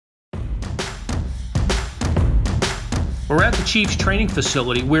We're at the Chiefs training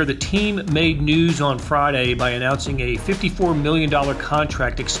facility where the team made news on Friday by announcing a $54 million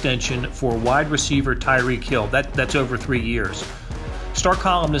contract extension for wide receiver Tyreek Hill. That's over 3 years. Star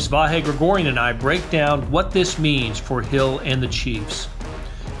columnist Vahe Gregorian and I break down what this means for Hill and the Chiefs.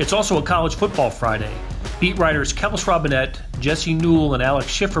 It's also a college football Friday. Beat writers Kellis Robinette, Jesse Newell, and Alex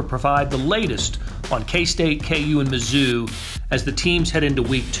Schiffer provide the latest on K-State, KU, and Mizzou as the teams head into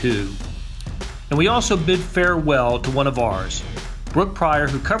Week 2. And we also bid farewell to one of ours. Brooke Pryor,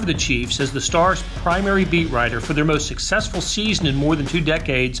 who covered the Chiefs as the Star's primary beat writer for their most successful season in more than 2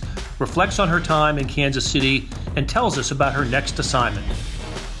 decades, reflects on her time in Kansas City and tells us about her next assignment.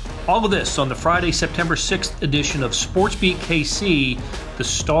 All of this on the Friday, September 6th edition of Sports Beat KC, the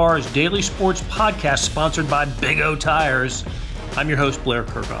Star's daily sports podcast sponsored by Big O Tires. I'm your host, Blair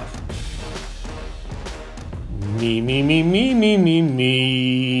Kirchhoff. Me. You.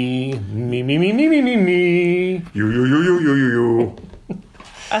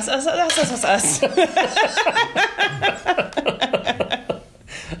 Us.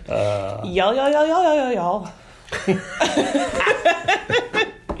 Y'all.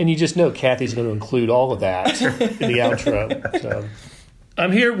 And you just know Kathy's going to include all of that in the outro. So,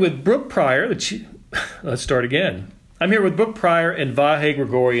 I'm here with Brooke Pryor. Let's start again. I'm here with Brooke Pryor and Vahe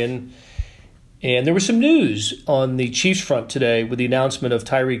Gregorian. And there was some news on the Chiefs front today with the announcement of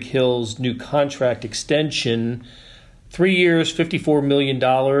Tyreek Hill's new contract extension. 3 years, $54 million.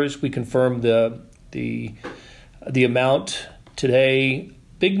 We confirmed the amount today.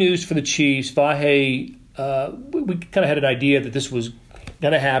 Big news for the Chiefs. Vahe, we kind of had an idea that this was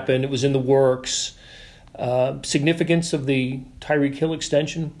going to happen. It was in the works. Significance of the Tyreek Hill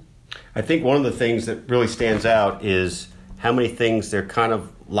extension? I think one of the things that really stands out is how many things they're kind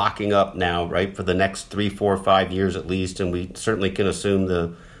of locking up now, right, for the next 3, 4, 5 years at least, and we certainly can assume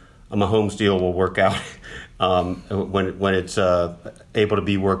a Mahomes deal will work out when it's able to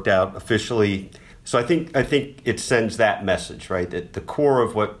be worked out officially. So I think it sends that message, right, that the core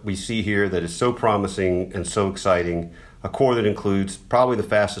of what we see here that is so promising and so exciting, a core that includes probably the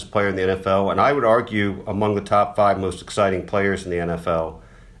fastest player in the NFL, and I would argue among the top 5 most exciting players in the NFL.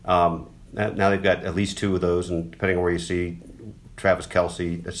 Now they've got at least 2 of those, and depending on where you see Travis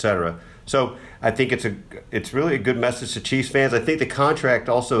Kelce, et cetera. So I think it's really a good message to Chiefs fans. I think the contract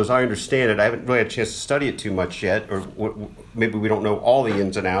also, as I understand it, I haven't really had a chance to study it too much yet, or maybe we don't know all the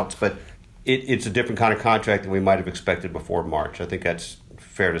ins and outs, but it's a different kind of contract than we might have expected before March. I think that's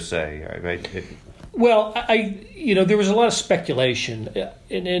fair to say, right? Well, there was a lot of speculation,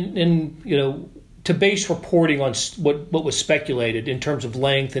 and to base reporting on what was speculated in terms of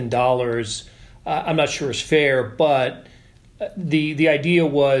length and dollars, I'm not sure is fair, but the idea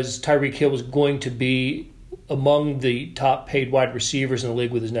was Tyreek Hill was going to be among the top paid wide receivers in the league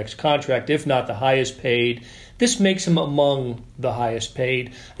with his next contract, if not the highest paid. This makes him among the highest paid.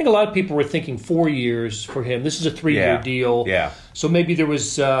 I think a lot of people were thinking 4 years for him. This is a 3-year deal. Yeah. So maybe there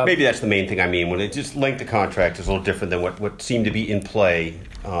was... maybe that's the main thing I mean. When it just length of contract is a little different than what seemed to be in play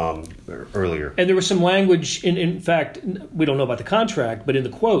earlier. And there was some language, in fact, we don't know about the contract, but in the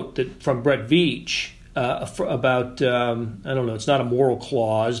quote from Brett Veach about, I don't know, it's not a moral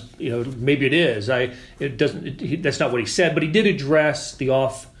clause. Maybe it is. That's not what he said, but he did address the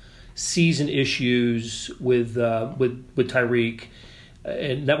off-season issues with Tyreek,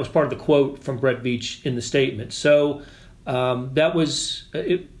 and that was part of the quote from Brett Veach in the statement. So that was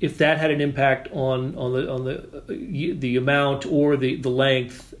if that had an impact on the amount or the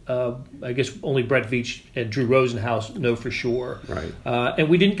length. I guess only Brett Veach and Drew Rosenhaus know for sure. Right. And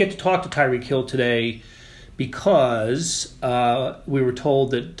we didn't get to talk to Tyreek Hill today because we were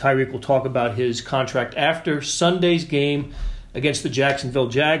told that Tyreek will talk about his contract after Sunday's game against the Jacksonville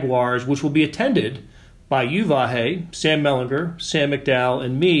Jaguars, which will be attended by you, Vahe, Sam Mellinger, Sam McDowell,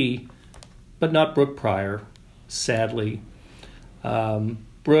 and me, but not Brooke Pryor, sadly.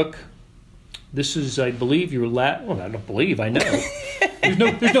 Brooke, this is, I believe, your last... Well, I don't believe, I know.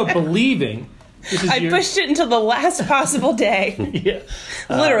 There's no believing. I pushed it until the last possible day. Yeah.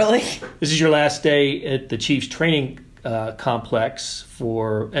 Literally. This is your last day at the Chiefs training complex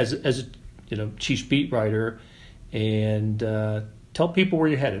as a Chiefs beat writer. And tell people where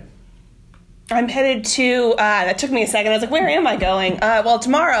you're headed. I'm headed to... that took me a second. I was like, where am I going? Well,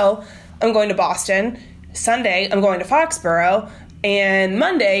 tomorrow I'm going to Boston. Sunday I'm going to Foxborough. And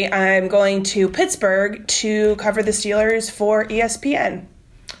Monday, I'm going to Pittsburgh to cover the Steelers for ESPN.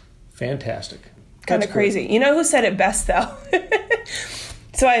 Fantastic. Kind of crazy. You know who said it best, though?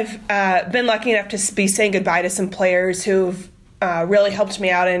 So I've been lucky enough to be saying goodbye to some players who've really helped me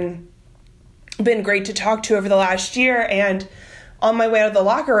out and been great to talk to over the last year. And on my way out of the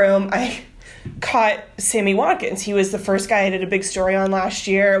locker room, I caught Sammy Watkins. He was the first guy I did a big story on last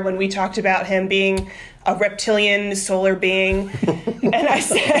year when we talked about him being a reptilian solar being. And I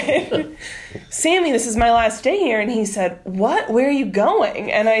said, Sammy, this is my last day here. And he said, what? Where are you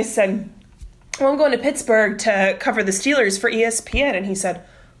going? And I said, well, I'm going to Pittsburgh to cover the Steelers for ESPN. And he said,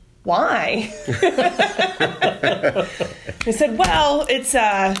 why? I said, well, it's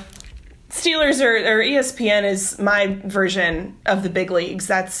Steelers or ESPN is my version of the big leagues.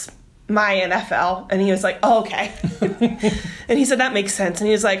 That's my NFL. And he was like, oh, okay. And he said, that makes sense. And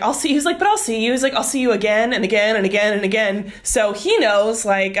he was like, I'll see. He was like, but I'll see you. He was like, I'll see you again and again and again and again. So he knows,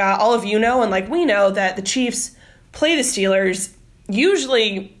 like all of you know, and like we know, that the Chiefs play the Steelers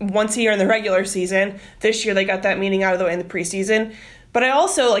usually once a year in the regular season. This year they got that meeting out of the way in the preseason. But I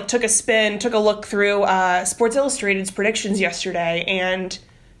also took a look through Sports Illustrated's predictions yesterday, and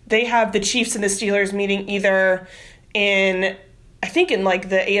they have the Chiefs and the Steelers meeting either in the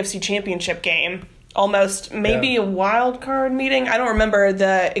AFC Championship game, almost maybe a wild card meeting. I don't remember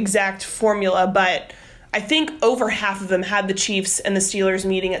the exact formula, but I think over half of them had the Chiefs and the Steelers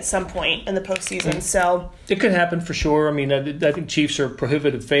meeting at some point in the postseason. So it could happen for sure. I mean, I think Chiefs are a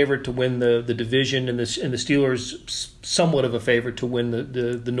prohibitive favorite to win the division, and the Steelers somewhat of a favorite to win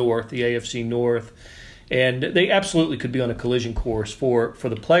the North, the AFC North, and they absolutely could be on a collision course for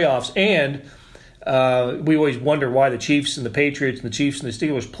the playoffs. And we always wonder why the Chiefs and the Patriots and the Chiefs and the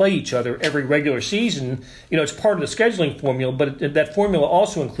Steelers play each other every regular season. You know, it's part of the scheduling formula, but that formula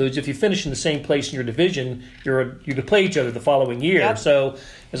also includes if you finish in the same place in your division, you're to play each other the following year. Yep. So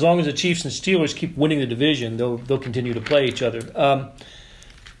as long as the Chiefs and Steelers keep winning the division, they'll continue to play each other.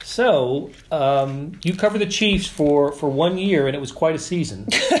 You covered the Chiefs for 1 year, and it was quite a season.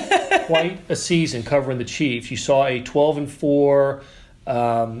 Quite a season covering the Chiefs. You saw a 12-4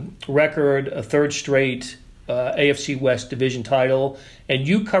 record, a third straight AFC West division title, and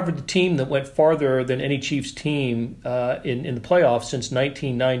you covered the team that went farther than any Chiefs team in the playoffs since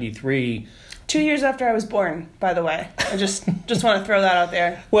 1993. 2 years after I was born, by the way. I just want to throw that out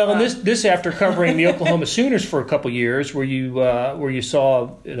there. Well, and this after covering the Oklahoma Sooners for a couple years, where you saw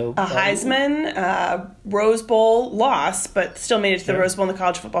a Heisman, Rose Bowl loss, but still made it to the Rose Bowl in the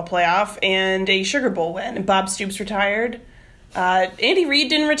college football playoff, and a Sugar Bowl win. And Bob Stoops retired. Andy Reid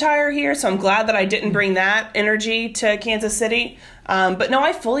didn't retire here, so I'm glad that I didn't bring that energy to Kansas City. But no,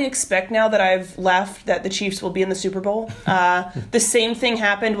 I fully expect now that I've left that the Chiefs will be in the Super Bowl. The same thing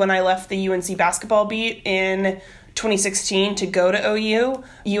happened when I left the UNC basketball beat in 2016 to go to OU.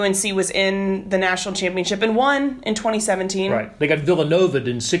 UNC was in the national championship and won in 2017. Right. They got Villanova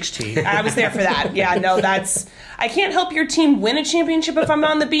in 16. I was there for that. Yeah, no, I can't help your team win a championship if I'm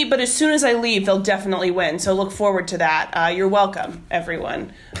on the beat, but as soon as I leave, they'll definitely win. So look forward to that. You're welcome,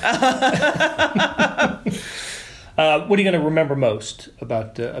 everyone. What are you going to remember most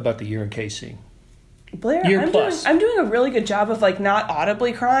about the year in KC? Blair, year plus. I'm doing a really good job of not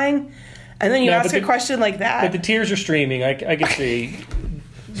audibly crying. And then you ask a question like that. But the tears are streaming. I can see.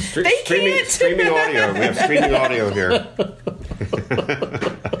 They can't. Streaming audio. We have streaming audio here.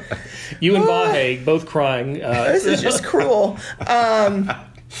 You and Vahe both crying. This is just cruel.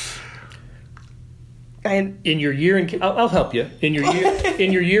 In your year I'll help you. In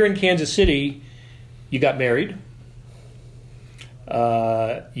your year in Kansas City, you got married.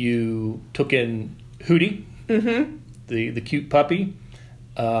 You took in Hootie, the cute puppy.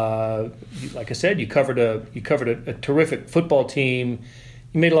 Like I said, you covered a terrific football team.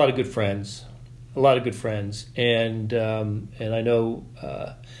 You made a lot of good friends, and I know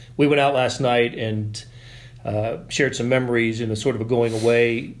we went out last night and shared some memories in a sort of a going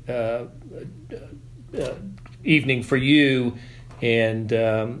away evening for you, and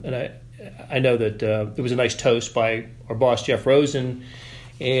I know that there was a nice toast by our boss Jeff Rosen,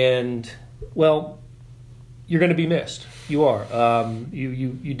 and well, you're going to be missed. You are.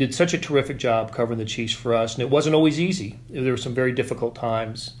 You did such a terrific job covering the Chiefs for us, and it wasn't always easy. There were some very difficult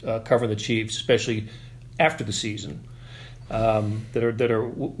times covering the Chiefs, especially after the season, that are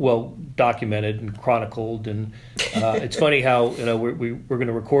well documented and chronicled. And it's funny how we're going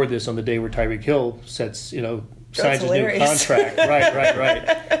to record this on the day where Tyreek Hill signs his new contract.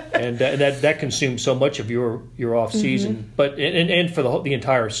 Right. And that consumed so much of your off season, but and for the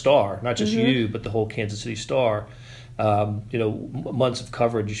entire Star, not just you, but the whole Kansas City Star. Months of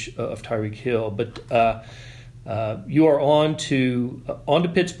coverage of Tyreek Hill, but you are on to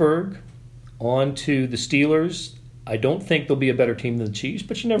Pittsburgh, on to the Steelers. I don't think there'll be a better team than the Chiefs,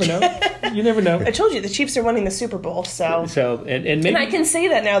 but you never know. You never know. I told you the Chiefs are winning the Super Bowl, so and maybe, and I can say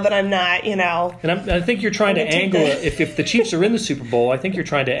that now that I'm not, And I think you're trying to angle if the Chiefs are in the Super Bowl, I think you're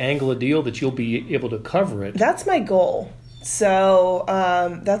trying to angle a deal that you'll be able to cover it. That's my goal. So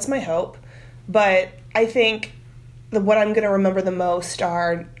that's my hope. But I think what I'm going to remember the most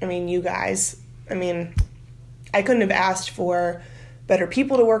are, you guys. I couldn't have asked for better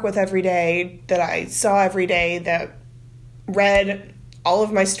people to work with every day, that I saw every day, that read all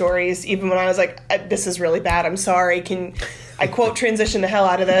of my stories, even when I was like, this is really bad, I'm sorry, can I quote transition the hell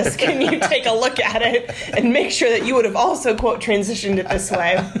out of this? Can you take a look at it and make sure that you would have also quote transitioned it this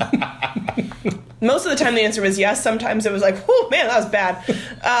way? Most of the time the answer was yes. Sometimes it was like, oh man, that was bad.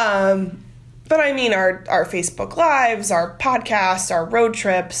 But our Facebook Lives, our podcasts, our road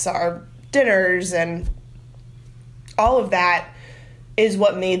trips, our dinners, and all of that is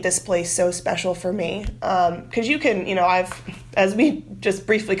what made this place so special for me. Because you can, as we just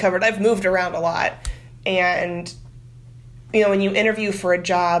briefly covered, I've moved around a lot. And, when you interview for a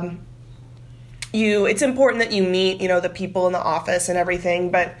job, it's important that you meet, the people in the office and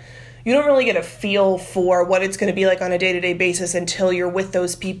everything, but you don't really get a feel for what it's going to be like on a day-to-day basis until you're with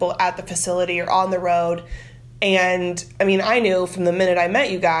those people at the facility or on the road. And, I knew from the minute I met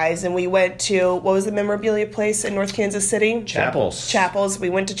you guys, and we went to, what was the memorabilia place in North Kansas City? Chapels. We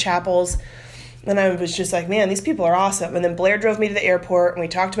went to Chapels, and I was just like, man, these people are awesome. And then Blair drove me to the airport, and we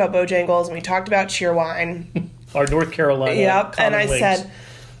talked about Bojangles, and we talked about Cheerwine. Our North Carolina. Yep, and I links. said,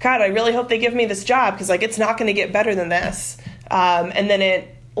 God, I really hope they give me this job, because, it's not going to get better than this. And then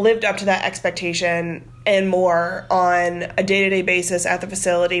it lived up to that expectation and more on a day-to-day basis at the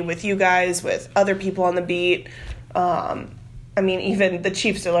facility with you guys, with other people on the beat. Even the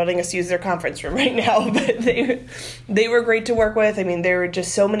Chiefs are letting us use their conference room right now, but they were great to work with. There were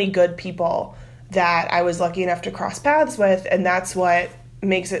just so many good people that I was lucky enough to cross paths with, and that's what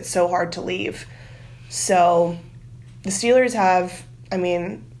makes it so hard to leave. So the Steelers have,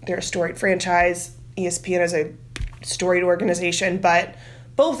 they're a storied franchise. ESPN is a storied organization, but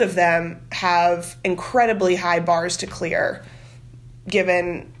both of them have incredibly high bars to clear,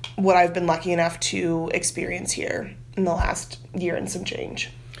 given what I've been lucky enough to experience here in the last year and some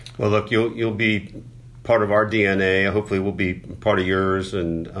change. Well, look, you'll be part of our DNA. Hopefully, we'll be part of yours,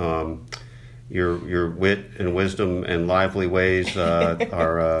 and your wit and wisdom and lively ways are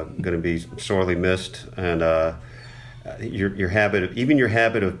going to be sorely missed. And your habit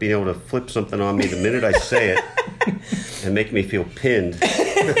of being able to flip something on me the minute I say it and make me feel pinned.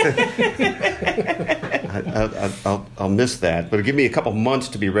 I'll miss that, but it'll give me a couple months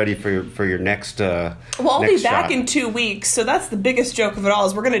to be ready for your next. Well, I'll be back shot. in 2 weeks, so that's the biggest joke of it all.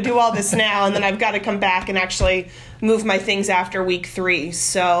 Is we're going to do all this now, and then I've got to come back and actually move my things after week 3.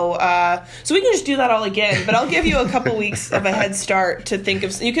 So we can just do that all again. But I'll give you a couple weeks of a head start to think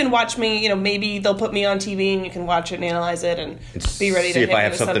of. You can watch me. Maybe they'll put me on TV, and you can watch it and analyze it and be ready to see if I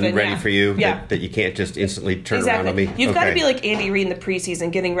have something ready yeah. for you yeah. that you can't just instantly turn exactly. around on me. You've got to be like Andy Reid in the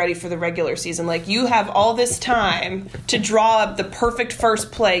preseason, getting ready for the regular season. Like, you have all this time to draw up the perfect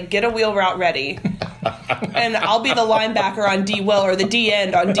first play, get a wheel route ready, and I'll be the linebacker on D Will or the D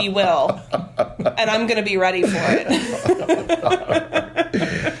end on D Will, and I'm going to be ready for it.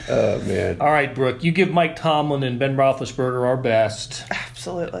 Oh man! All right, Brooke, you give Mike Tomlin and Ben Roethlisberger our best.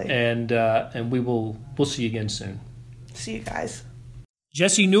 Absolutely. And we'll see you again soon. See you guys.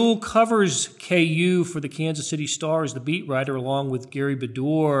 Jesse Newell covers KU for the Kansas City Star as the beat writer, along with Gary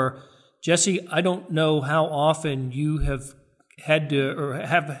Bedore. Jesse, I don't know how often you have had to or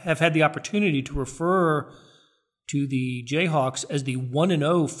have had the opportunity to refer to the Jayhawks as the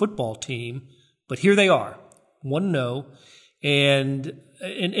 1-0 football team, but here they are, 1-0, and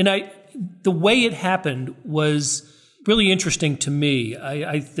the way it happened was really interesting to me.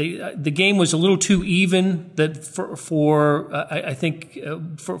 The game was a little too even for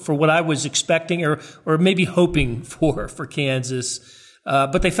what I was expecting or maybe hoping for Kansas,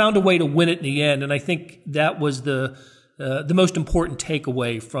 but they found a way to win it in the end, and I think that was the most important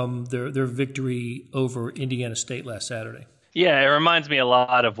takeaway from their victory over Indiana State last Saturday. Yeah, it reminds me a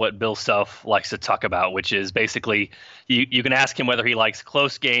lot of what Bill Self likes to talk about, which is basically you can ask him whether he likes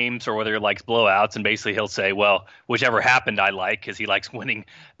close games or whether he likes blowouts, and basically he'll say, well, whichever happened I like, because he likes winning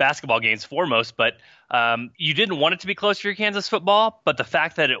basketball games foremost. But you didn't want it to be close for your Kansas football, but the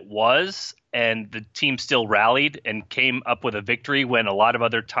fact that it was, and the team still rallied and came up with a victory when a lot of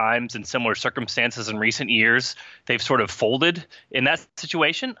other times in similar circumstances in recent years they've sort of folded in that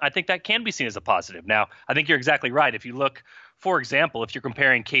situation, I think that can be seen as a positive. Now, I think you're exactly right. If you look, for example, if you're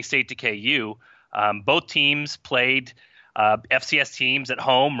comparing K-State to KU, both teams played FCS teams at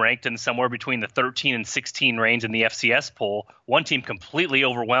home ranked in somewhere between the 13 and 16 range in the FCS poll. One team completely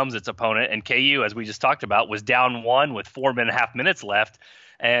overwhelms its opponent, and KU, as we just talked about, was down 1 with 4.5 minutes left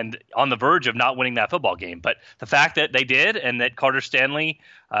and on the verge of not winning that football game. But the fact that they did, and that Carter Stanley,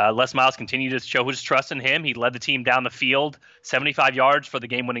 Les Miles continued to show his trust in him. He led the team down the field, 75 yards for the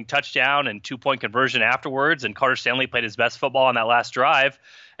game-winning touchdown and 2-point conversion afterwards, and Carter Stanley played his best football on that last drive.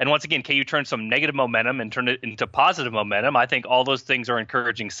 And once again, KU turned some negative momentum and turned it into positive momentum. I think all those things are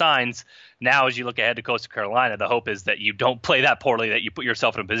encouraging signs. Now, as you look ahead to Coastal Carolina, the hope is that you don't play that poorly, that you put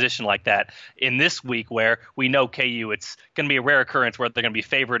yourself in a position like that in this week where we know KU, it's going to be a rare occurrence where they're going to be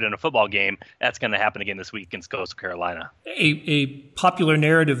favored in a football game. That's going to happen again this week against Coastal Carolina. A popular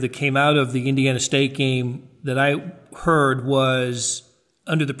narrative that came out of the Indiana State game that I heard was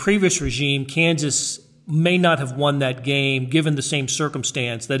under the previous regime, Kansas may not have won that game given the same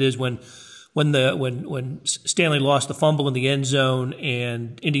circumstance. That is, when Stanley lost the fumble in the end zone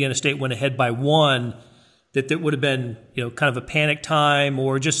and Indiana State went ahead by 1, that there would have been kind of a panic time,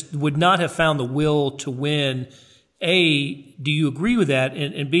 or just would not have found the will to win. A, do you agree with that?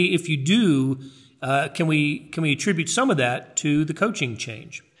 And B, if you do, can we attribute some of that to the coaching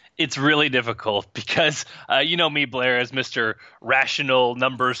change? It's really difficult because you know me, Blair, as Mr. Rational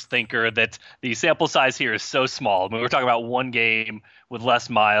Numbers thinker, that the sample size here is so small. I mean, we're talking about one game with Les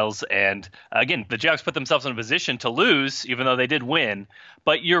Miles, and again, the Jayhawks put themselves in a position to lose, even though they did win.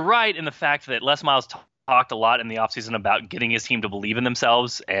 But you're right in the fact that Les Miles talked a lot in the offseason about getting his team to believe in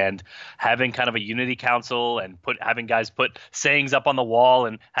themselves and having kind of a unity council and having guys put sayings up on the wall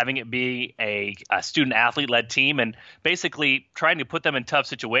and having it be a student athlete led team, and basically trying to put them in tough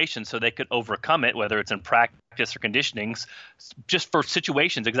situations so they could overcome it, whether it's in practice or conditionings, just for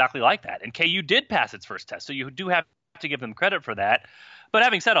situations exactly like that. And KU did pass its first test, so you do have to give them credit for that. But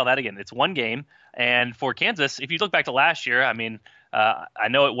having said all that, again, it's one game. And for Kansas, if you look back to last year, I mean, I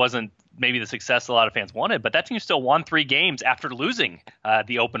know it wasn't maybe the success a lot of fans wanted, but that team still won 3 games after losing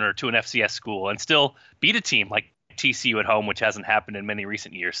the opener to an FCS school and still beat a team like TCU at home, which hasn't happened in many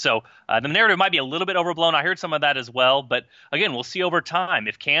recent years. So the narrative might be a little bit overblown. I heard some of that as well. But again, we'll see over time.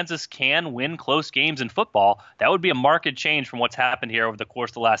 If Kansas can win close games in football, that would be a marked change from what's happened here over the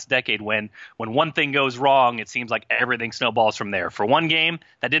course of the last decade when one thing goes wrong, it seems like everything snowballs from there. For one game,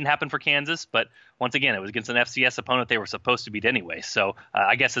 that didn't happen for Kansas, but once again, it was against an FCS opponent they were supposed to beat anyway. So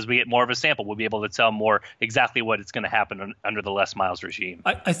I guess as we get more of a sample, we'll be able to tell more exactly what is going to happen under the Les Miles regime.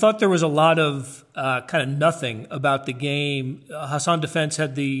 I thought there was a lot of kind of nothing about the game. Hassan Defense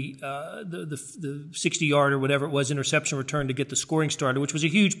had the 60-yard or whatever it was interception return to get the scoring started, which was a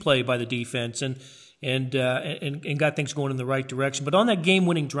huge play by the defense and got things going in the right direction. But on that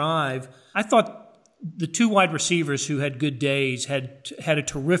game-winning drive, I thought the 2 wide receivers who had good days had a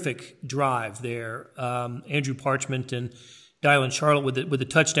terrific drive there. Andrew Parchment and Dylan Charlotte with the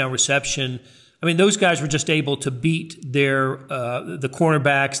touchdown reception. I mean, those guys were just able to beat the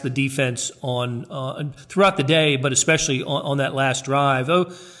cornerbacks, the defense on throughout the day, but especially on that last drive.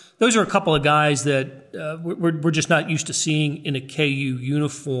 Those are a couple of guys that we're just not used to seeing in a KU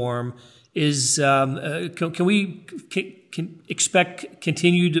uniform. Can we expect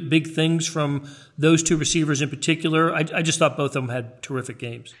continued big things from those 2 receivers in particular? I just thought both of them had terrific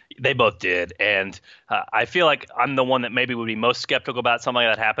games. They both did, and I feel like I'm the one that maybe would be most skeptical about something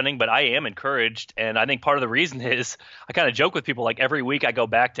like that happening, but I am encouraged, and I think part of the reason is I kind of joke with people, like every week I go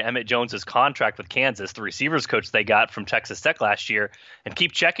back to Emmett Jones's contract with Kansas, the receivers coach they got from Texas Tech last year, and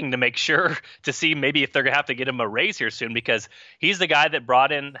keep checking to make sure to see maybe if they're going to have to get him a raise here soon, because he's the guy that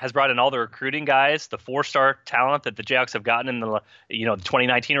has brought in all the recruiting guys, the 4-star talent that the Jayhawks have gotten in the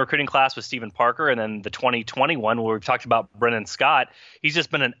 2019 recruiting class with Stephen Parker, and then the 2021 where we've talked about Brennan Scott. He's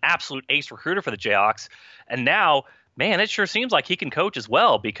just been an absolute ace recruiter for the Jayhawks. And now, man, it sure seems like he can coach as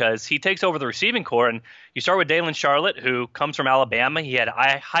well, because he takes over the receiving corps. And you start with Dalen Charlotte, who comes from Alabama. He had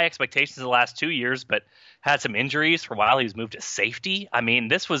high expectations the last 2 years, but had some injuries for a while. He was moved to safety. I mean,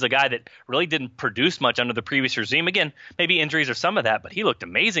 this was a guy that really didn't produce much under the previous regime. Again, maybe injuries or some of that, but he looked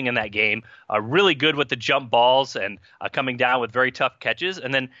amazing in that game. Really good with the jump balls and coming down with very tough catches.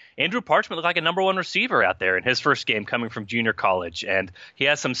 And then Andrew Parchment looked like a number 1 receiver out there in his first game coming from junior college. And he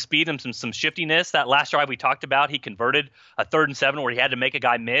has some speed and some shiftiness. That last drive we talked about, he converted a 3rd and 7 where he had to make a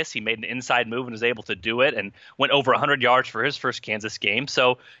guy miss. He made an inside move and was able to do it and went over 100 yards for his first Kansas game.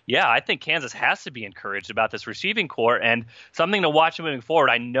 So, yeah, I think Kansas has to be encouraged about this receiving corps and something to watch moving forward.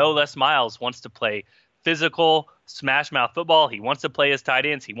 I know Les Miles wants to play physical, smash mouth football. He wants to play his tight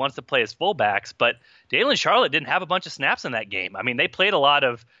ends. He wants to play his fullbacks. But Dalen Charlotte didn't have a bunch of snaps in that game. I mean, they played a lot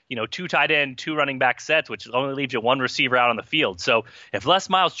of 2 tight end, 2 running back sets, which only leaves you 1 receiver out on the field. So if Les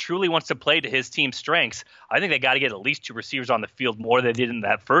Miles truly wants to play to his team's strengths, I think they got to get at least 2 receivers on the field more than they did in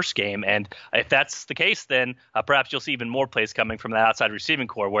that first game. And if that's the case, then perhaps you'll see even more plays coming from that outside receiving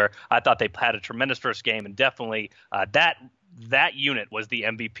corps, where I thought they had a tremendous first game, and definitely that that unit was the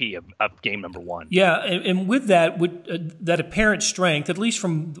MVP of game number one. Yeah, and with that, that apparent strength, at least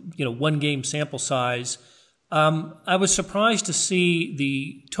from one game sample size, I was surprised to see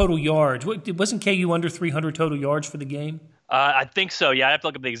the total yards. Wasn't KU under 300 total yards for the game? I think so. Yeah, I have to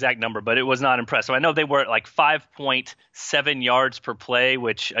look up the exact number, but it was not impressive. I know they were at like 5.7 yards per play,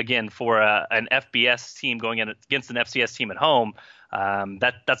 which again, for an FBS team going in against an FCS team at home,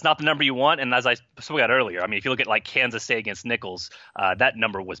 that's not the number you want. And as I spoke about earlier, I mean, if you look at like Kansas State against Nichols, that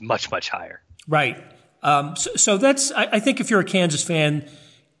number was much, much higher. Right. So that's, I think if you're a Kansas fan,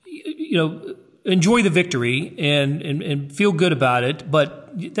 enjoy the victory and feel good about it,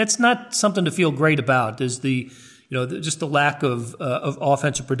 but that's not something to feel great about. There's just the lack of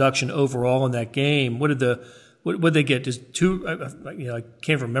offensive production overall in that game. What did they get? Just two? I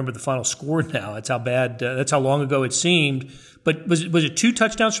can't remember the final score now. That's how bad. That's how long ago it seemed. But was it 2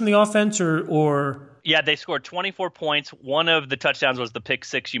 touchdowns from the offense or? Yeah, they scored 24 points. One of the touchdowns was the pick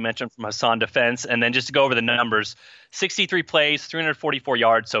six you mentioned from Hassan Defense. And then just to go over the numbers, 63 plays, 344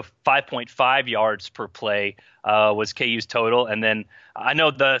 yards, so 5.5 yards per play was KU's total. And then I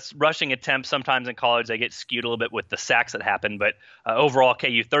know the rushing attempts sometimes in college, they get skewed a little bit with the sacks that happen. But overall,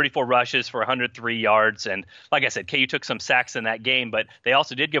 KU 34 rushes for 103 yards. And like I said, KU took some sacks in that game, but they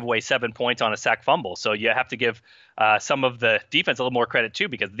also did give away 7 points on a sack fumble. So you have to give some of the defense a little more credit too,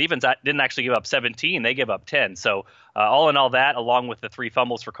 because the defense didn't actually give up 17, they gave up 10. So all in all that, along with the 3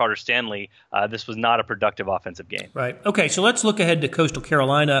 fumbles for Carter Stanley, this was not a productive offensive game. Right. Okay, so let's look ahead to Coastal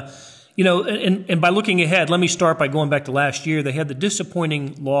Carolina. And by looking ahead, let me start by going back to last year. They had the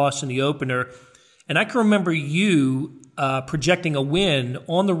disappointing loss in the opener, and I can remember you projecting a win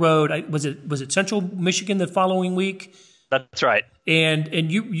on the road. Was it Central Michigan the following week? That's right.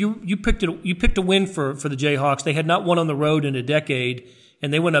 And you picked a win for the Jayhawks. They had not won on the road in a decade,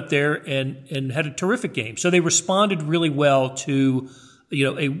 and they went up there and had a terrific game. So they responded really well to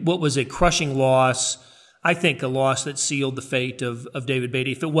what was a crushing loss. I think a loss that sealed the fate of David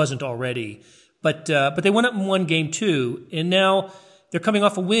Beatty, if it wasn't already. But they went up and won game 2, and now they're coming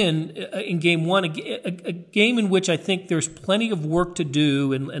off a win in game 1, a game in which I think there's plenty of work to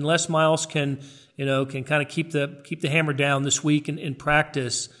do, and Les Miles can kind of keep the hammer down this week in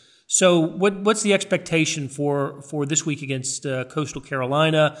practice. So what's the expectation for this week against Coastal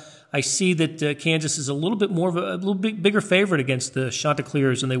Carolina? I see that Kansas is a little bit more of a little bit bigger favorite against the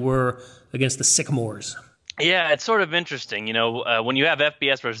Chanticleers than they were against the Sycamores. Yeah, it's sort of interesting. When you have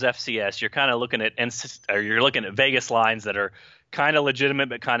FBS versus FCS, you're kind of looking at Vegas lines that are kind of legitimate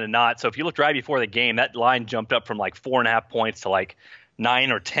but kind of not. So if you looked right before the game, that line jumped up from like 4.5 points to like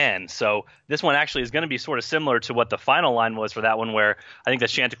 9 or 10. So this one actually is going to be sort of similar to what the final line was for that one, where I think the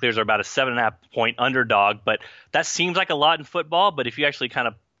Chanticleers are about a 7.5 point underdog. But that seems like a lot in football. But if you actually kind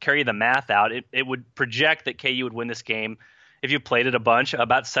of carry the math out, it would project that KU would win this game if you played it a bunch,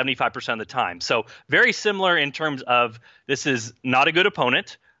 about 75% of the time. So very similar in terms of this is not a good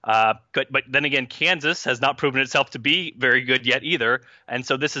opponent. But then again, Kansas has not proven itself to be very good yet either. And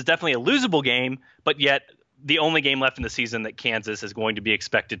so this is definitely a losable game, but yet the only game left in the season that Kansas is going to be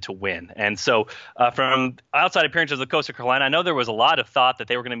expected to win. And so from outside appearances of Coastal Carolina, I know there was a lot of thought that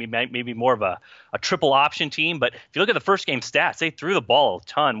they were going to be maybe more of a triple option team. But if you look at the first game stats, they threw the ball a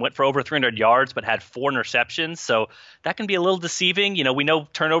ton, went for over 300 yards, but had 4 interceptions. So that can be a little deceiving. We know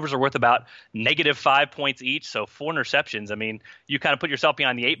turnovers are worth about -5 points each. So 4 interceptions. I mean, you kind of put yourself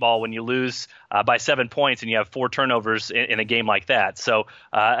behind the 8 ball when you lose by 7 points and you have 4 turnovers in a game like that. So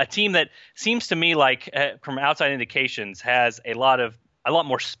a team that seems to me like from outside indications has a lot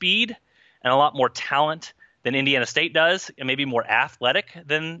more speed and a lot more talent than Indiana State does, and maybe more athletic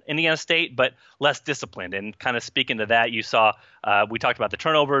than Indiana State, but less disciplined. And kind of speaking to that, you saw we talked about the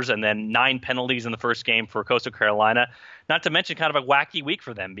turnovers and then 9 penalties in the first game for Coastal Carolina. Not to mention kind of a wacky week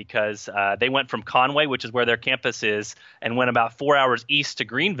for them because they went from Conway, which is where their campus is, and went about 4 hours east to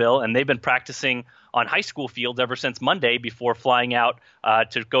Greenville, and they've been practicing on high school fields ever since Monday before flying out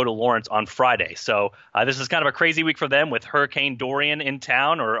to go to Lawrence on Friday. So this is kind of a crazy week for them with Hurricane Dorian in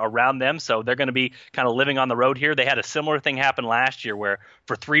town or around them. So they're going to be kind of living on the road here. They had a similar thing happen last year where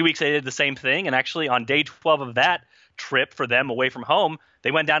for 3 weeks they did the same thing. And actually on day 12 of that trip for them away from home,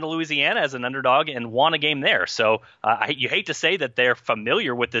 they went down to Louisiana as an underdog and won a game there. So you hate to say that they're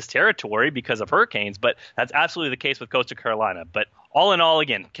familiar with this territory because of hurricanes, but that's absolutely the case with Coastal Carolina. But all in all,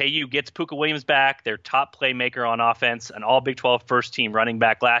 again, KU gets Puka Williams back, their top playmaker on offense, an all Big 12 first team running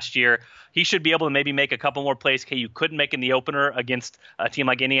back last year. He should be able to maybe make a couple more plays KU couldn't make in the opener against a team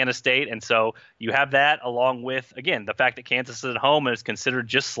like Indiana State. And so you have that along with, again, the fact that Kansas is at home and is considered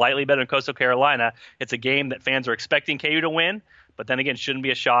just slightly better than Coastal Carolina. It's a game that fans are expecting KU to win, But then again, shouldn't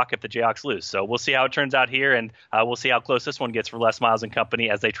be a shock if the Jayhawks lose. So we'll see how it turns out here, and we'll see how close this one gets for Les Miles and company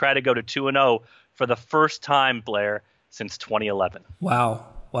as they try to go to 2-0 for the first time, Blair, since 2011. Wow,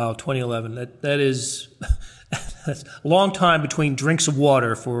 2011. That is that's a long time between drinks of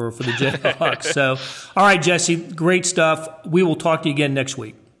water for the Jayhawks. So, all right, Jesse, great stuff. We will talk to you again next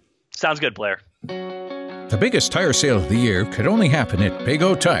week. Sounds good, Blair. The biggest tire sale of the year could only happen at Big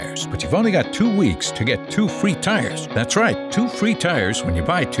O Tires, but you've only got 2 weeks to get 2 free tires. That's right, 2 free tires when you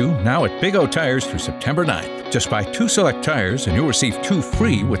buy 2 now at Big O Tires through September 9th. Just buy 2 select tires and you'll receive 2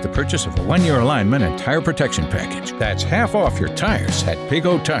 free with the purchase of a 1-year alignment and tire protection package. That's half off your tires at Big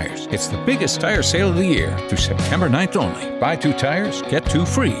O Tires. It's the biggest tire sale of the year through September 9th only. Buy 2 tires, get 2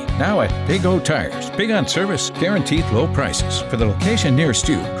 free. Now at Big O Tires. Big on service, guaranteed low prices. For the location nearest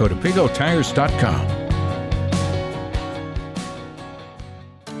you, go to bigotires.com.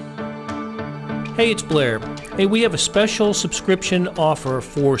 Hey, it's Blair. Hey, we have a special subscription offer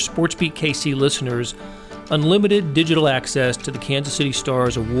for SportsBeat KC listeners, unlimited digital access to the Kansas City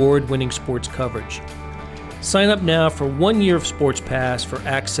Star's award-winning sports coverage. Sign up now for 1 year of Sports Pass for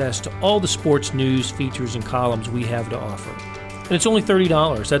access to all the sports news, features, and columns we have to offer. And it's only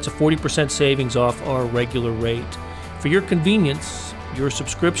 $30. That's a 40% savings off our regular rate. For your convenience, your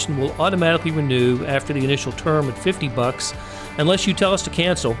subscription will automatically renew after the initial term at $50 unless you tell us to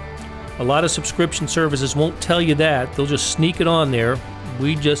cancel. A lot of subscription services won't tell you that. They'll just sneak it on there.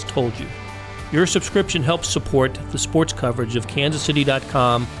 We just told you. Your subscription helps support the sports coverage of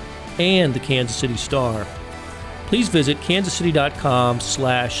kansascity.com and the Kansas City Star. Please visit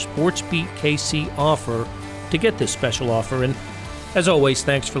kansascity.com/sportsbeatkc offer to get this special offer. And as always,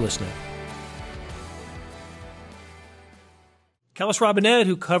 thanks for listening. Kellis Robinette,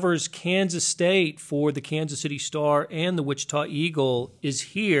 who covers Kansas State for the Kansas City Star and the Wichita Eagle, is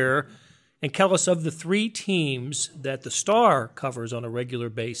here. And Kellis, of the 3 teams that the Star covers on a regular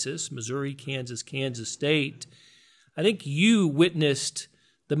basis, Missouri, Kansas, Kansas State, I think you witnessed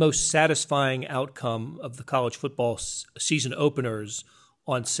the most satisfying outcome of the college football season openers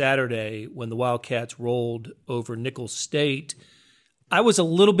on Saturday when the Wildcats rolled over Nicholls State. I was a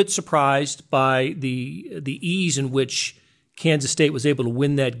little bit surprised by the ease in which Kansas State was able to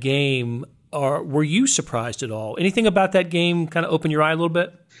win that game. Were you surprised at all? Anything about that game kind of open your eye a little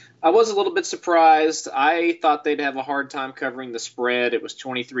bit? I was a little bit surprised. I thought they'd have a hard time covering the spread. It was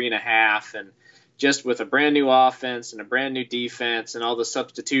 23.5, and just with a brand new offense and a brand new defense and all the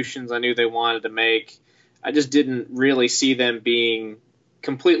substitutions I knew they wanted to make, I just didn't really see them being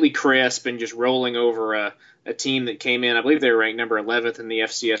completely crisp and just rolling over a team that came in. I believe they were ranked number 11th in the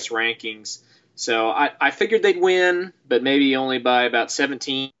FCS rankings. So I figured they'd win, but maybe only by about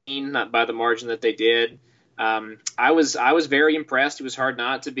 17, not by the margin that they did. I was very impressed. It was hard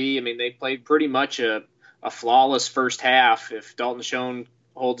not to be. I mean, they played pretty much a flawless first half. If Dalton Schoen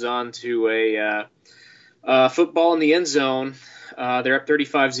holds on to a football in the end zone, they're up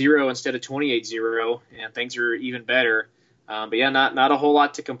 35-0 instead of 28-0, and things are even better. But yeah, not a whole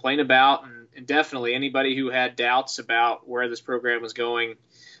lot to complain about, and definitely anybody who had doubts about where this program was going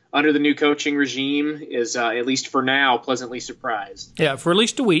under the new coaching regime is, at least for now, pleasantly surprised. Yeah, for at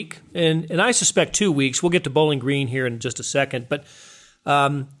least a week, and I suspect 2 weeks. We'll get to Bowling Green here in just a second. But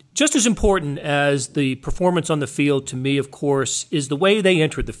just as important as the performance on the field to me, of course, is the way they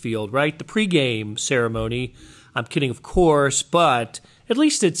entered the field, right? The pregame ceremony. I'm kidding, of course, but at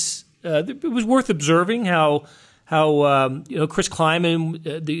least it was worth observing how Chris Kleiman,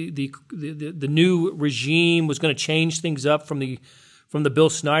 the new regime was going to change things up from the Bill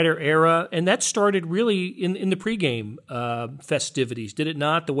Snyder era, and that started really in the pregame festivities, did it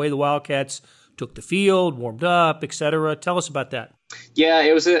not? The way the Wildcats took the field, warmed up, etc. Tell us about that. Yeah,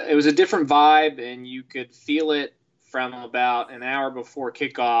 it was a different vibe, and you could feel it from about an hour before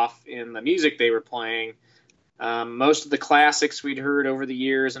kickoff in the music they were playing. Most of the classics we'd heard over the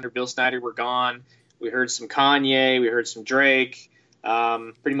years under Bill Snyder were gone. We heard some Kanye, we heard some Drake.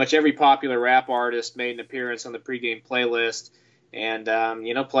 Pretty much every popular rap artist made an appearance on the pregame playlist. And,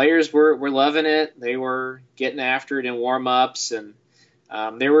 players were loving it. They were getting after it in warm-ups. And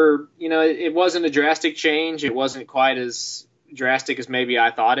it wasn't a drastic change. It wasn't quite as drastic as maybe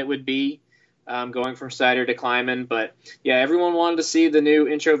I thought it would be, going from Snyder to Kleiman. But, yeah, everyone wanted to see the new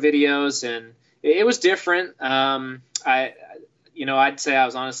intro videos, and it was different. I'd say I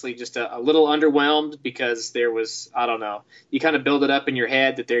was honestly just a little underwhelmed because there was, I don't know, you kind of build it up in your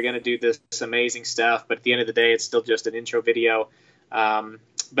head that they're going to do this amazing stuff, but at the end of the day, it's still just an intro video.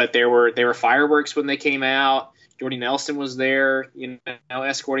 But there were fireworks when they came out. Jordy Nelson was there,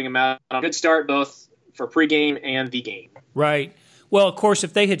 escorting them out. A good start both for pregame and the game. Right. Well, of course,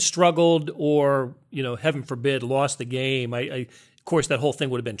 if they had struggled or, heaven forbid, lost the game, of course, that whole thing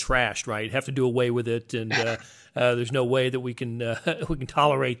would have been trashed, right? Have to do away with it, and there's no way that we can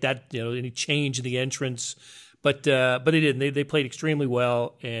tolerate that, any change in the entrance. But they didn't. They played extremely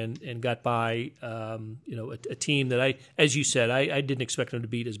well and got by, a team that as you said, I didn't expect them to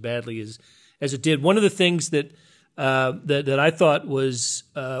beat as badly as it did. One of the things that I thought was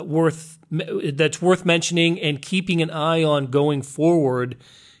worth mentioning and keeping an eye on going forward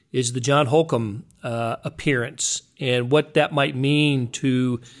is the John Holcomb appearance and what that might mean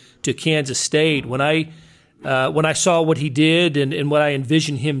to Kansas State. When I saw what he did and what I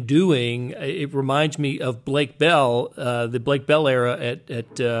envision him doing, it reminds me of Blake Bell, the Blake Bell era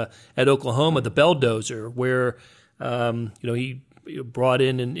at Oklahoma, the Belldozer, where he brought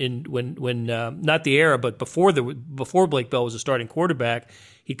in when not the era, but before Blake Bell was a starting quarterback,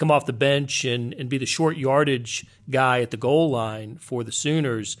 he'd come off the bench and be the short yardage guy at the goal line for the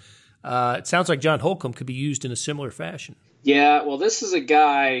Sooners. It sounds like John Holcomb could be used in a similar fashion. Yeah, well, this is a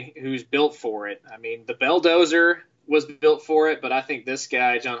guy who's built for it. I mean, the Belldozer was built for it, but I think this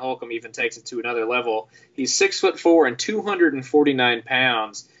guy, John Holcomb, even takes it to another level. He's 6'4" and 249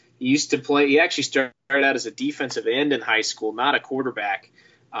 pounds. He actually started out as a defensive end in high school, not a quarterback.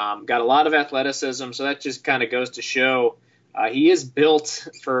 Got a lot of athleticism, so that just kind of goes to show he is built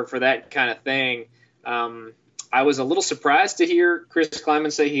for that kind of thing. I was a little surprised to hear Chris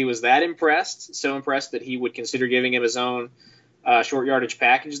Kleiman say he was that impressed, so impressed that he would consider giving him his own short yardage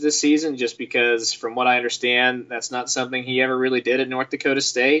package this season, just because from what I understand, that's not something he ever really did at North Dakota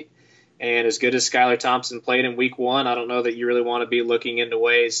State. And as good as Skylar Thompson played in week 1, I don't know that you really want to be looking into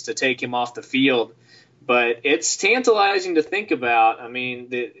ways to take him off the field. But it's tantalizing to think about. I mean,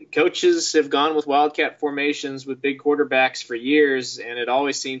 the coaches have gone with wildcat formations with big quarterbacks for years, and it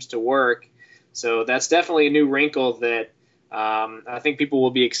always seems to work. So that's definitely a new wrinkle that I think people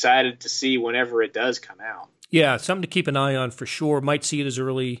will be excited to see whenever it does come out. Yeah, something to keep an eye on for sure. Might see it as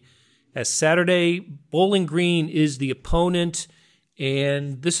early as Saturday. Bowling Green is the opponent,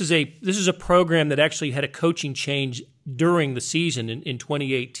 and this is a program that actually had a coaching change during the season in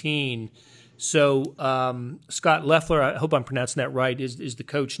 2018. So Scott Loeffler, I hope I'm pronouncing that right, is the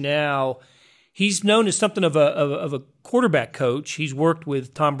coach now. He's known as something of a quarterback coach. He's worked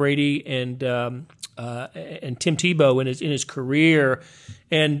with Tom Brady and Tim Tebow in his career.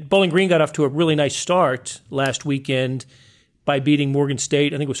 And Bowling Green got off to a really nice start last weekend by beating Morgan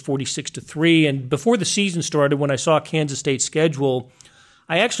State. I think it was 46-3. And before the season started, when I saw Kansas State's schedule,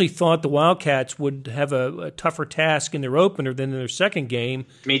 I actually thought the Wildcats would have a tougher task in their opener than in their second game.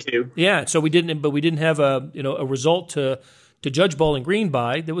 Me too. Yeah, so we didn't have a result to judge Bowling Green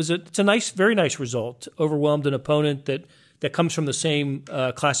by. It's a nice, very nice result. Overwhelmed an opponent that comes from the same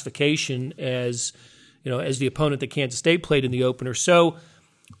classification as the opponent that Kansas State played in the opener. So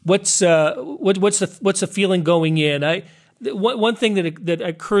what's the feeling going in? One thing that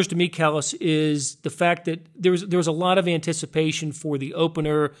occurs to me, Callis, is the fact that there was a lot of anticipation for the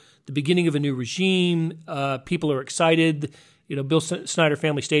opener, the beginning of a new regime. People are excited. Bill Snyder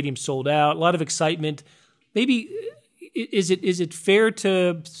Family Stadium sold out. A lot of excitement. Maybe is it fair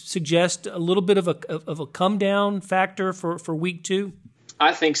to suggest a little bit of a come down factor for week 2?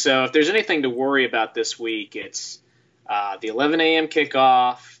 I think so. If there's anything to worry about this week, it's the 11 a.m.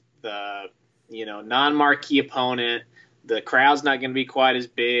 kickoff, the non-marquee opponent. The crowd's not going to be quite as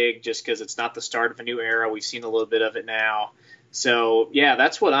big just because it's not the start of a new era. We've seen a little bit of it now. So, yeah,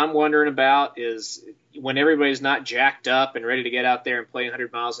 that's what I'm wondering about is when everybody's not jacked up and ready to get out there and play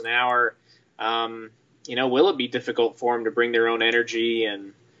 100 miles an hour, will it be difficult for them to bring their own energy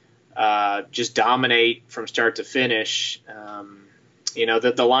and just dominate from start to finish?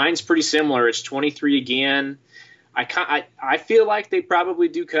 The line's pretty similar. It's 23 again. I feel like they probably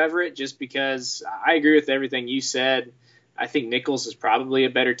do cover it just because I agree with everything you said. I think Nichols is probably a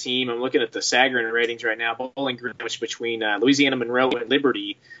better team. I'm looking at the Sagarin ratings right now. Bowling Green between Louisiana Monroe and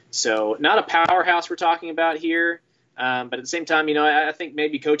Liberty. So not a powerhouse we're talking about here. But at the same time, I think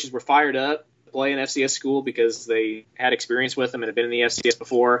maybe coaches were fired up to play an FCS school because they had experience with them and had been in the FCS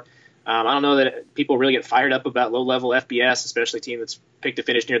before. I don't know that people really get fired up about low-level FBS, especially a team that's picked to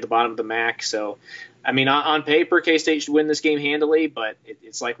finish near the bottom of the MAC. So, on paper, K-State should win this game handily, but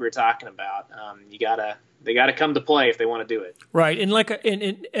it's like we were talking about. They gotta come to play if they want to do it. Right,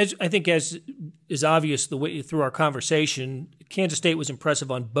 and as I think as is obvious the way through our conversation, Kansas State was impressive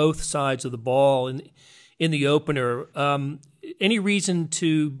on both sides of the ball in the opener. Any reason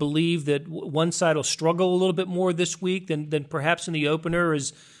to believe that one side will struggle a little bit more this week than perhaps in the opener?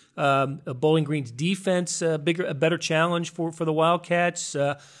 Is Bowling Green's defense a better challenge for the Wildcats?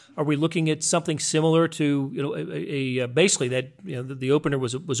 Are we looking at something similar to basically that the opener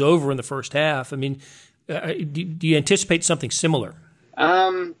was over in the first half? I mean, do you anticipate something similar?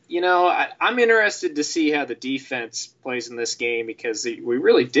 I'm interested to see how the defense plays in this game because we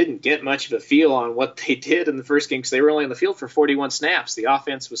really didn't get much of a feel on what they did in the first game because they were only on the field for 41 snaps. The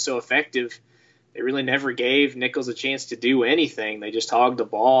offense was so effective. They really never gave Nichols a chance to do anything. They just hogged the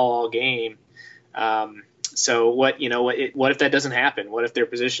ball all game. So what if that doesn't happen? What if their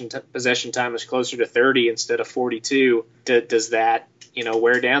possession time is closer to 30 instead of 42? Does that,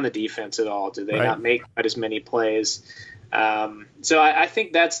 wear down the defense at all? Do they not make quite as many plays? So I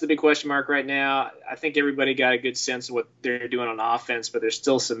think that's the big question mark right now. I think everybody got a good sense of what they're doing on offense, but there's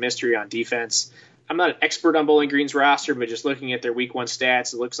still some mystery on defense. I'm not an expert on Bowling Green's roster, but just looking at their week 1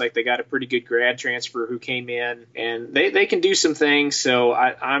 stats, it looks like they got a pretty good grad transfer who came in, and they can do some things. So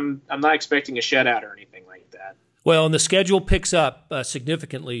I'm not expecting a shutout or anything like that. Well, and the schedule picks up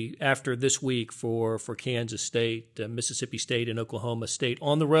significantly after this week for Kansas State. Mississippi State and Oklahoma State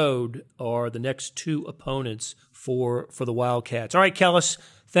on the road are the next 2 opponents for the Wildcats. All right, Kellis,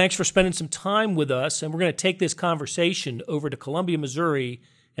 thanks for spending some time with us, and we're going to take this conversation over to Columbia, Missouri,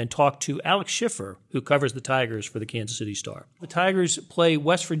 and talk to Alex Schiffer, who covers the Tigers for the Kansas City Star. The Tigers play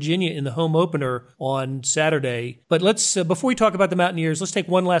West Virginia in the home opener on Saturday. But let's before we talk about the Mountaineers, let's take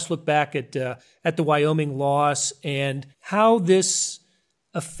one last look back at the Wyoming loss and how this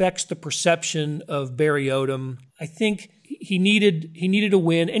affects the perception of Barry Odom. I think he needed a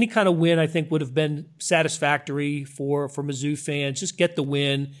win. Any kind of win, I think, would have been satisfactory for Mizzou fans. Just get the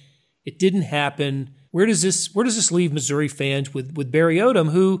win. It didn't happen. Where does this leave Missouri fans with Barry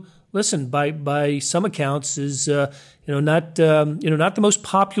Odom, who, listen, by some accounts is not the most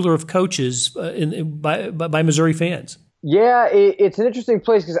popular of coaches by Missouri fans? Yeah, it's an interesting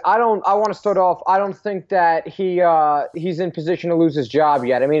place because I want to start off. I don't think that he's in position to lose his job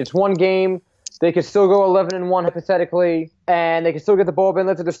yet. I mean, it's one game. They could still go 11-1 hypothetically, and they could still get the ball being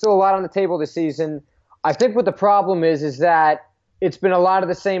lifted. There's still a lot on the table this season. I think what the problem is that it's been a lot of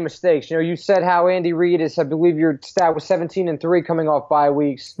the same mistakes. You said how Andy Reid is, I believe your stat was 17-3 coming off bye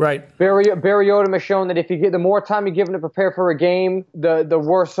weeks. Right. Barry Odom has shown that if you get the more time you give him to prepare for a game, the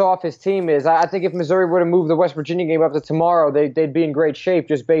worse off his team is. I think if Missouri were to move the West Virginia game up to tomorrow, they'd be in great shape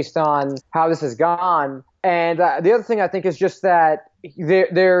just based on how this has gone. And the other thing I think is just that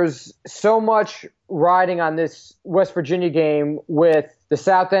there's so much riding on this West Virginia game with the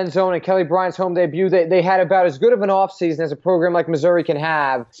South End Zone and Kelly Bryant's home debut. They had about as good of an offseason as a program like Missouri can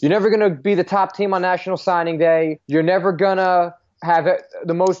have. You're never going to be the top team on National Signing Day. You're never going to have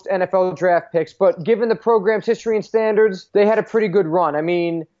the most NFL draft picks. But given the program's history and standards, they had a pretty good run. I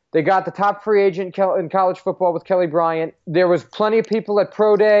mean, they got the top free agent in college football with Kelly Bryant. There was plenty of people at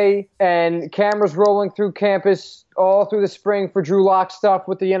Pro Day and cameras rolling through campus all through the spring for Drew Lock stuff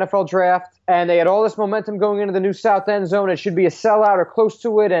with the NFL draft. And they had all this momentum going into the new South End Zone. It should be a sellout or close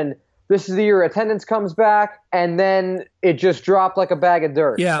to it. And this is the year attendance comes back. And then it just dropped like a bag of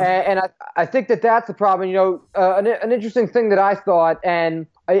dirt. Yeah. And I think that's the problem. An interesting thing that I thought, and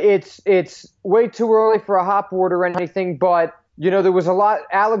it's way too early for a hot board or anything, but there was a lot.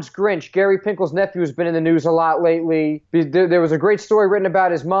 Alex Grinch, Gary Pinkel's nephew, has been in the news a lot lately. There was a great story written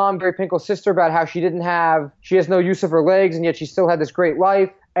about his mom, Gary Pinkel's sister, about how she has no use of her legs, and yet she still had this great life.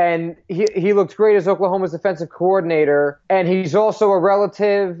 And he looked great as Oklahoma's defensive coordinator. And he's also a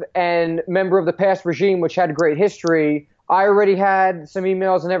relative and member of the past regime, which had a great history. I already had some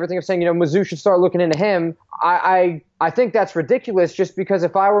emails and everything of saying, Mizzou should start looking into him. I think that's ridiculous just because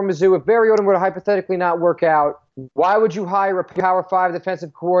if I were Mizzou, if Barry Odom were to hypothetically not work out, why would you hire a Power 5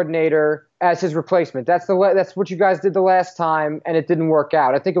 defensive coordinator as his replacement? That's what you guys did the last time, and it didn't work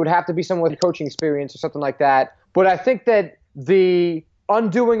out. I think it would have to be someone with coaching experience or something like that. But I think that the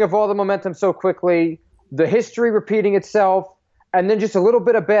undoing of all the momentum so quickly, the history repeating itself, and then just a little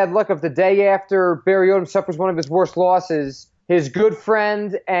bit of bad luck of the day after Barry Odom suffers one of his worst losses, his good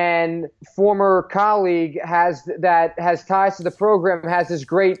friend and former colleague has ties to the program, has this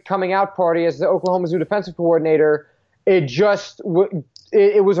great coming out party as the Oklahoma Zoo defensive coordinator.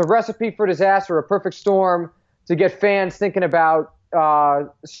 It was a recipe for disaster, a perfect storm to get fans thinking about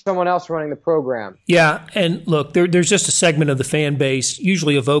someone else running the program. Yeah, and look, there's just a segment of the fan base,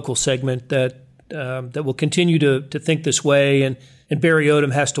 usually a vocal segment, that will continue to think this way, and Barry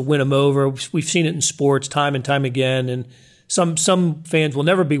Odom has to win them over. We've seen it in sports time and time again, and some fans will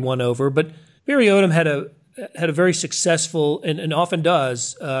never be won over. But Barry Odom had a very successful and often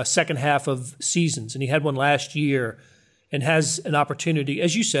does second half of seasons, and he had one last year, and has an opportunity,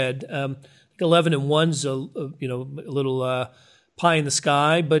 as you said. 11-1's a little pie in the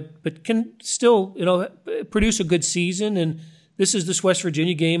sky, but can still, produce a good season. And this West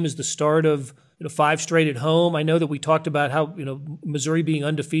Virginia game is the start of 5 straight at home. I know that we talked about how, Missouri being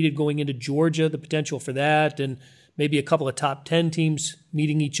undefeated going into Georgia, the potential for that, and maybe a couple of top 10 teams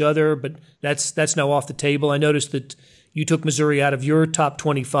meeting each other, but that's now off the table. I noticed that you took Missouri out of your top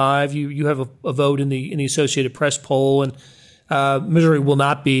 25. You have a vote in the Associated Press poll, and Missouri will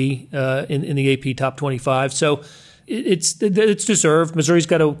not be in the AP top 25. So it's deserved. Missouri's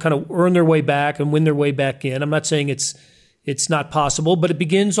got to kind of earn their way back and win their way back in. I'm not saying it's not possible, but it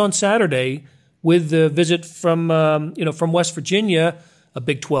begins on Saturday with the visit from West Virginia, a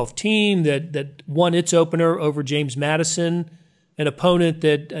Big 12 team that won its opener over James Madison, an opponent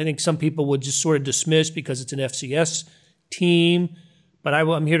that I think some people would just sort of dismiss because it's an FCS team. But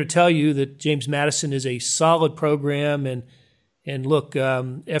I'm here to tell you that James Madison is a solid program, and look,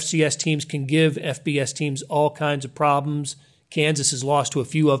 FCS teams can give FBS teams all kinds of problems. Kansas has lost to a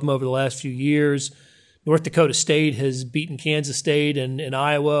few of them over the last few years. North Dakota State has beaten Kansas State and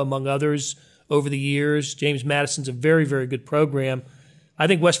Iowa, among others, over the years. James Madison's a very, very good program. I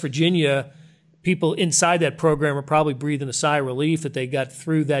think West Virginia, people inside that program are probably breathing a sigh of relief that they got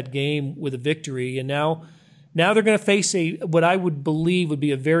through that game with a victory. And now they're going to face what I would believe would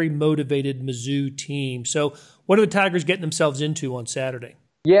be a very motivated Mizzou team. So what are the Tigers getting themselves into on Saturday?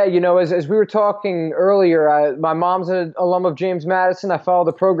 Yeah, as we were talking earlier, my mom's an alum of James Madison. I follow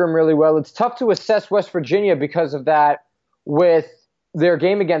the program really well. It's tough to assess West Virginia because of that with their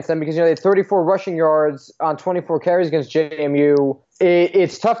game against them, because they had 34 rushing yards on 24 carries against JMU.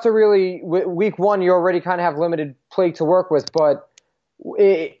 It's tough to really, week one, you already kind of have limited play to work with, but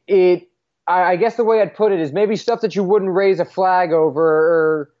I guess the way I'd put it is maybe stuff that you wouldn't raise a flag over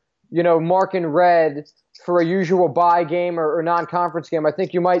or, mark in red for a usual bye game or non-conference game. I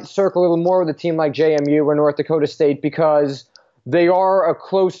think you might circle a little more with a team like JMU or North Dakota State because they are a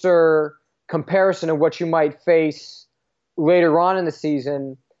closer comparison of what you might face later on in the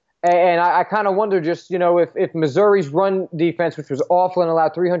season. And I kind of wonder just, if Missouri's run defense, which was awful and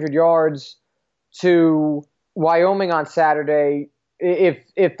allowed 300 yards to Wyoming on Saturday,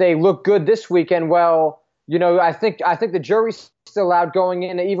 if they look good this weekend, well, I think the jury's still out going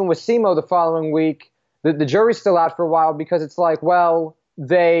in, even with SEMO the following week. The jury's still out for a while because it's like, well,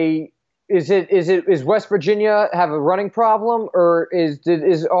 is West Virginia have a running problem, or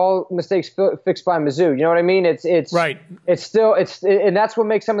is all mistakes fixed by Mizzou? You know what I mean? It's right. And that's what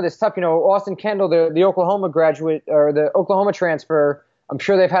makes some of this tough. Austin Kendall, the Oklahoma graduate or the Oklahoma transfer, I'm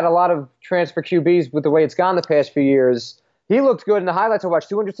sure they've had a lot of transfer QBs with the way it's gone the past few years. He looked good in the highlights I watched.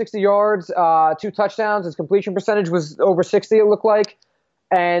 260 yards, 2 touchdowns. His completion percentage was over 60, it looked like.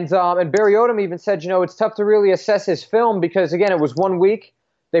 And Barry Odom even said, it's tough to really assess his film because, again, it was 1 week.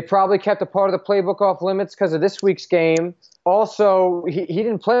 They probably kept a part of the playbook off limits because of this week's game. Also, he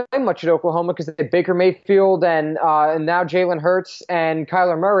didn't play much at Oklahoma because they had Baker Mayfield and now Jalen Hurts and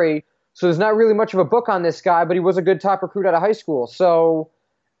Kyler Murray. So there's not really much of a book on this guy, but he was a good top recruit out of high school. So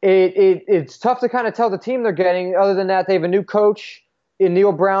it's tough to kind of tell the team they're getting. Other than that, they have a new coach in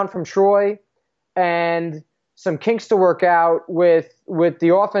Neil Brown from Troy and some kinks to work out with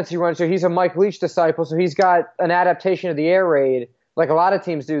the offense he runs. So he's a Mike Leach disciple, so he's got an adaptation of the air raid like a lot of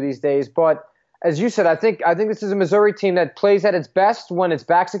teams do these days. But as you said, I think this is a Missouri team that plays at its best when its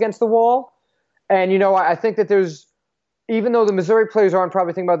back's against the wall. And, I think that there's, even though the Missouri players aren't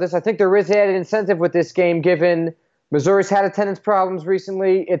probably thinking about this, I think there is added incentive with this game given Missouri's had attendance problems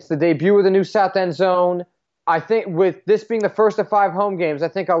recently. It's the debut of the new South End Zone. I think with this being the first of 5 home games, I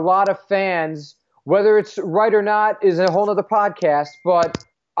think a lot of fans, whether it's right or not is a whole other podcast, but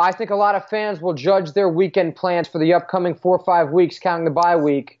I think a lot of fans will judge their weekend plans for the upcoming 4 or 5 weeks, counting the bye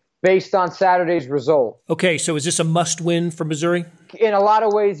week, based on Saturday's result. Okay, so is this a must-win for Missouri? In a lot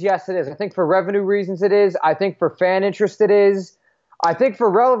of ways, yes, it is. I think for revenue reasons it is. I think for fan interest it is. I think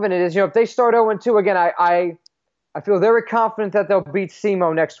for relevant it is. If they start 0-2, again, I feel very confident that they'll beat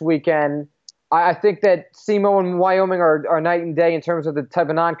SEMO next weekend. I think that SEMO and Wyoming are night and day in terms of the type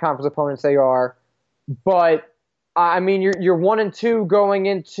of non-conference opponents they are. But, I mean, you're 1-2 going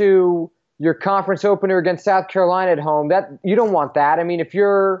into your conference opener against South Carolina at home. That you don't want that. I mean, if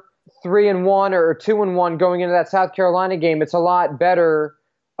you're 3-1 or 2-1 going into that South Carolina game, it's a lot better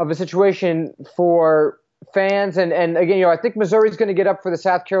of a situation for fans. And again, I think Missouri's going to get up for the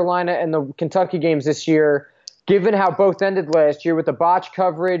South Carolina and the Kentucky games this year, given how both ended last year with the botch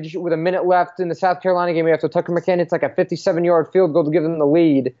coverage, with a minute left in the South Carolina game after Tucker McKinnon, it's like a 57-yard field goal to give them the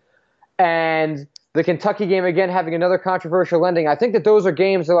lead. And the Kentucky game, again, having another controversial ending. I think that those are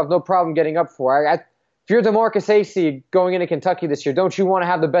games they'll have no problem getting up for. If you're DeMarcus Acey going into Kentucky this year, don't you want to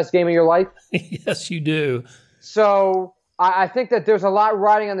have the best game of your life? Yes, you do. So I think that there's a lot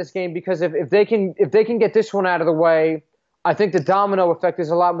riding on this game because if they can get this one out of the way, I think the domino effect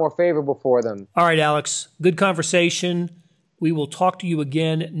is a lot more favorable for them. All right, Alex, good conversation. We will talk to you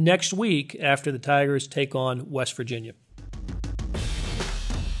again next week after the Tigers take on West Virginia.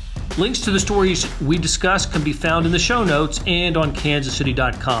 Links to the stories we discussed can be found in the show notes and on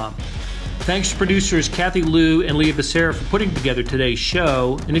kansascity.com. Thanks to producers Kathy Liu and Leah Becerra for putting together today's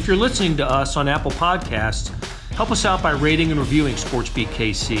show. And if you're listening to us on Apple Podcasts, help us out by rating and reviewing SportsBeat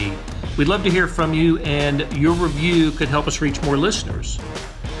KC. We'd love to hear from you, and your review could help us reach more listeners.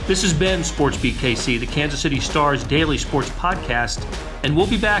 This has been SportsBeat KC, the Kansas City Star's daily sports podcast, and we'll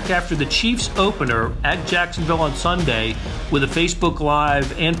be back after the Chiefs opener at Jacksonville on Sunday with a Facebook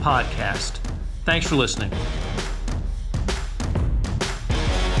Live and podcast. Thanks for listening.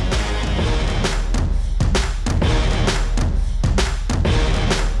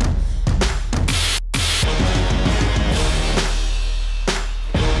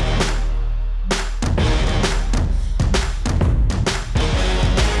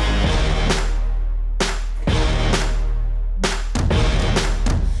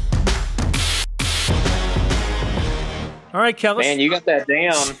 All right, Kellis. Man, you got that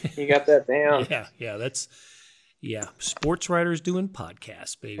down. You got that down. Yeah. Sports writers doing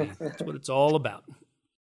podcasts, baby. That's what it's all about.